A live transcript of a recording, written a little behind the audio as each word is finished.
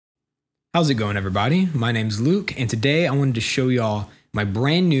How's it going, everybody? My name's Luke, and today I wanted to show y'all my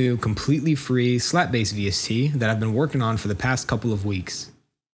brand new, completely free slap bass VST that I've been working on for the past couple of weeks.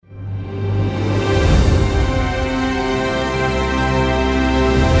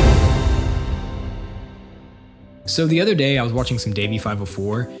 So the other day I was watching some Davey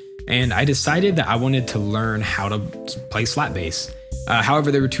 504, and I decided that I wanted to learn how to play slap bass.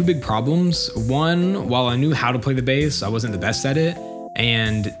 However, there were two big problems. One, while I knew how to play the bass, I wasn't the best at it.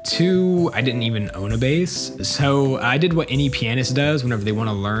 And two, I didn't even own a bass. So I did what any pianist does whenever they want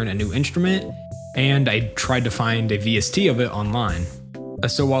to learn a new instrument, and I tried to find a VST of it online.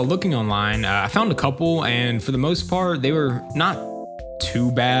 So while looking online, I found a couple, and for the most part, they were not too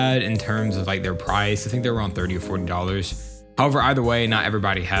bad in terms of like their price. I think they were around $30 or $40. However, either way, not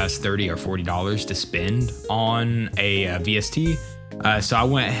everybody has $30 or $40 to spend on a VST. So I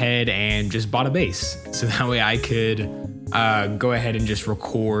went ahead and just bought a bass. So that way I could go ahead and just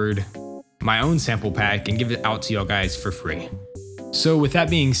record my own sample pack and give it out to y'all guys for free. So with that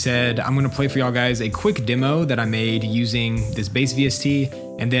being said, I'm gonna play for y'all guys a quick demo that I made using this bass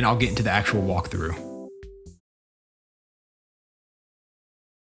VST, and then I'll get into the actual walkthrough.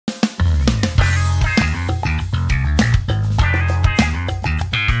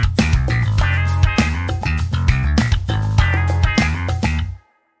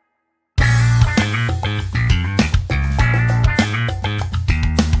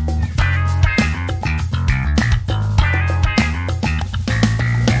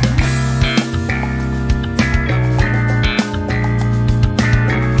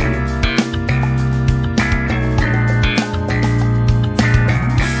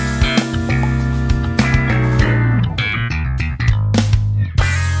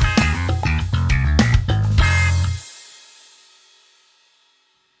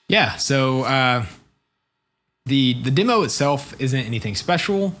 Yeah, so the demo itself isn't anything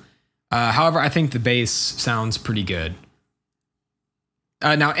special. However, I think the bass sounds pretty good.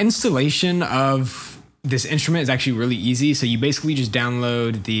 Now, installation of this instrument is actually really easy. So you basically just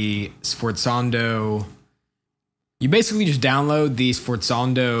download the Sforzando. You basically just download the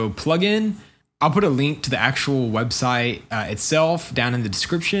Sforzando plugin. I'll put a link to the actual website itself down in the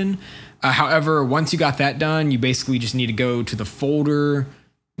description. However, once you got that done, you basically just need to go to the folder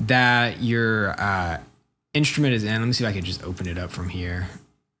that your instrument is in. Let me see if I can just open it up from here.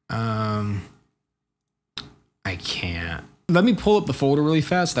 I can't. Let me pull up the folder really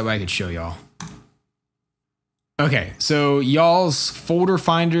fast, that way I could show y'all. Okay, so y'all's folder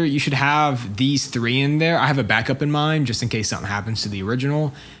finder, you should have these three in there. I have a backup in mind just in case something happens to the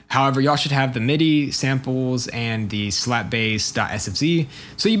original. However, y'all should have the MIDI samples and the slapbass.sfz.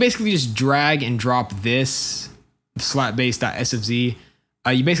 So you basically just drag and drop this slapbass.sfz.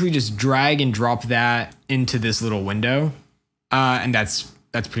 You basically just drag and drop that into this little window, and that's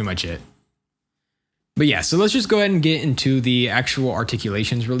pretty much it. But yeah, so let's just go ahead and get into the actual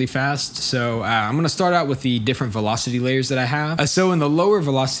articulations really fast. So I'm going to start out with the different velocity layers that I have. So in the lower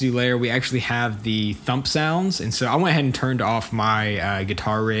velocity layer, we actually have the thump sounds, and so I went ahead and turned off my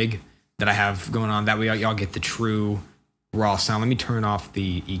guitar rig that I have going on. That way y'all get the true raw sound. Let me turn off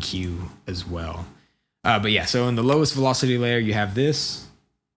the EQ as well. But yeah, so in the lowest velocity layer, you have this.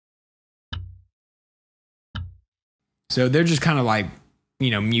 So they're just kind of like, you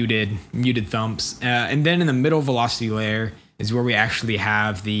know, muted thumps. And then in the middle velocity layer is where we actually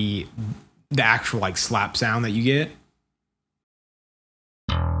have the actual like slap sound that you get.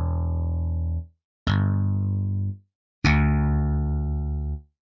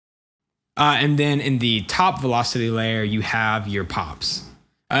 And then in the top velocity layer, you have your pops.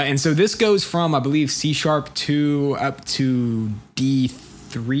 And so this goes from, I believe, C sharp to up to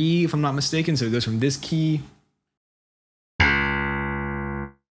D3, if I'm not mistaken. So it goes from this key.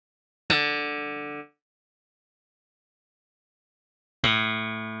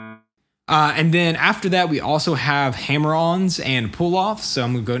 And then after that, we also have hammer-ons and pull-offs. So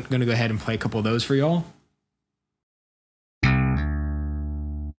I'm going to go ahead and play a couple of those for y'all.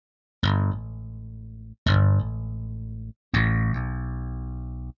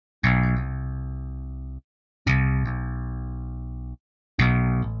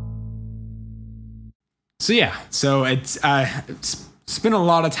 So yeah, so it's spent a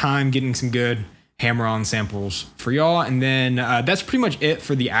lot of time getting some good hammer-on samples for y'all, and then that's pretty much it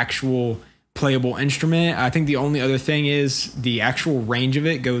for the actual playable instrument. I think the only other thing is the actual range of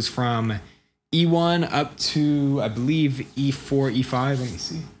it goes from E1 up to, I believe, E4, E5. Let me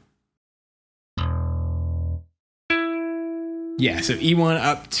see. Yeah, so E1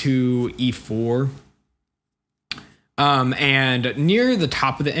 up to E4. And near the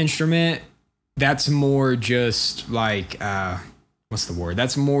top of the instrument, that's more just like what's the word?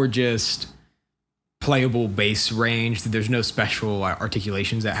 That's more just playable bass range. There's no special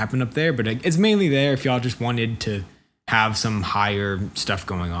articulations that happen up there, but it's mainly there if y'all just wanted to have some higher stuff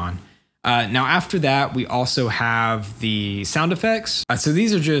going on. Now after that, we also have the sound effects. So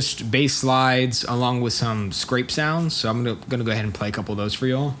these are just bass slides along with some scrape sounds. So I'm gonna go ahead and play a couple of those for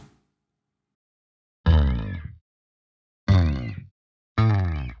y'all.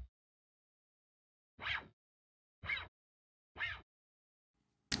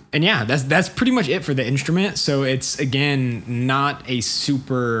 And yeah, that's pretty much it for the instrument. So it's, again, not a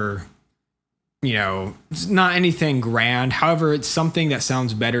super, you know, it's not anything grand. However, it's something that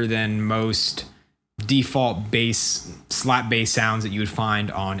sounds better than most default bass, slap bass sounds that you would find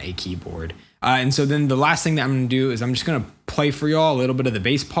on a keyboard. And so then the last thing that I'm gonna do is I'm just gonna play for y'all a little bit of the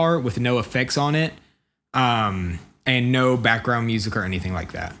bass part with no effects on it, and no background music or anything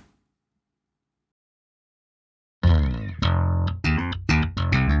like that.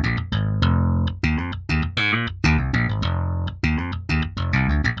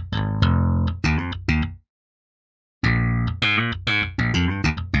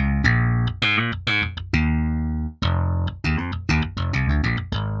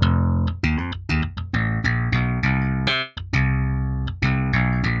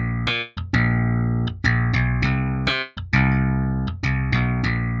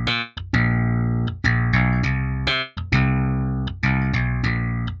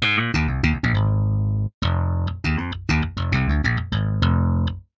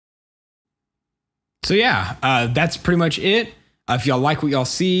 So yeah, that's pretty much it. If y'all like what y'all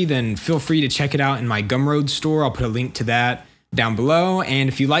see, then feel free to check it out in my Gumroad store. I'll put a link to that down below. And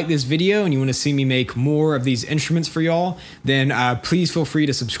if you like this video and you want to see me make more of these instruments for y'all, then please feel free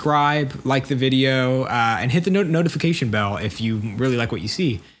to subscribe, like the video, and hit the notification bell if you really like what you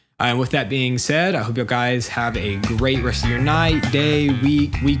see. And with that being said, I hope you guys have a great rest of your night, day,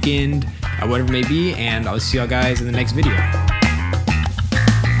 week, weekend, whatever it may be, and I'll see y'all guys in the next video.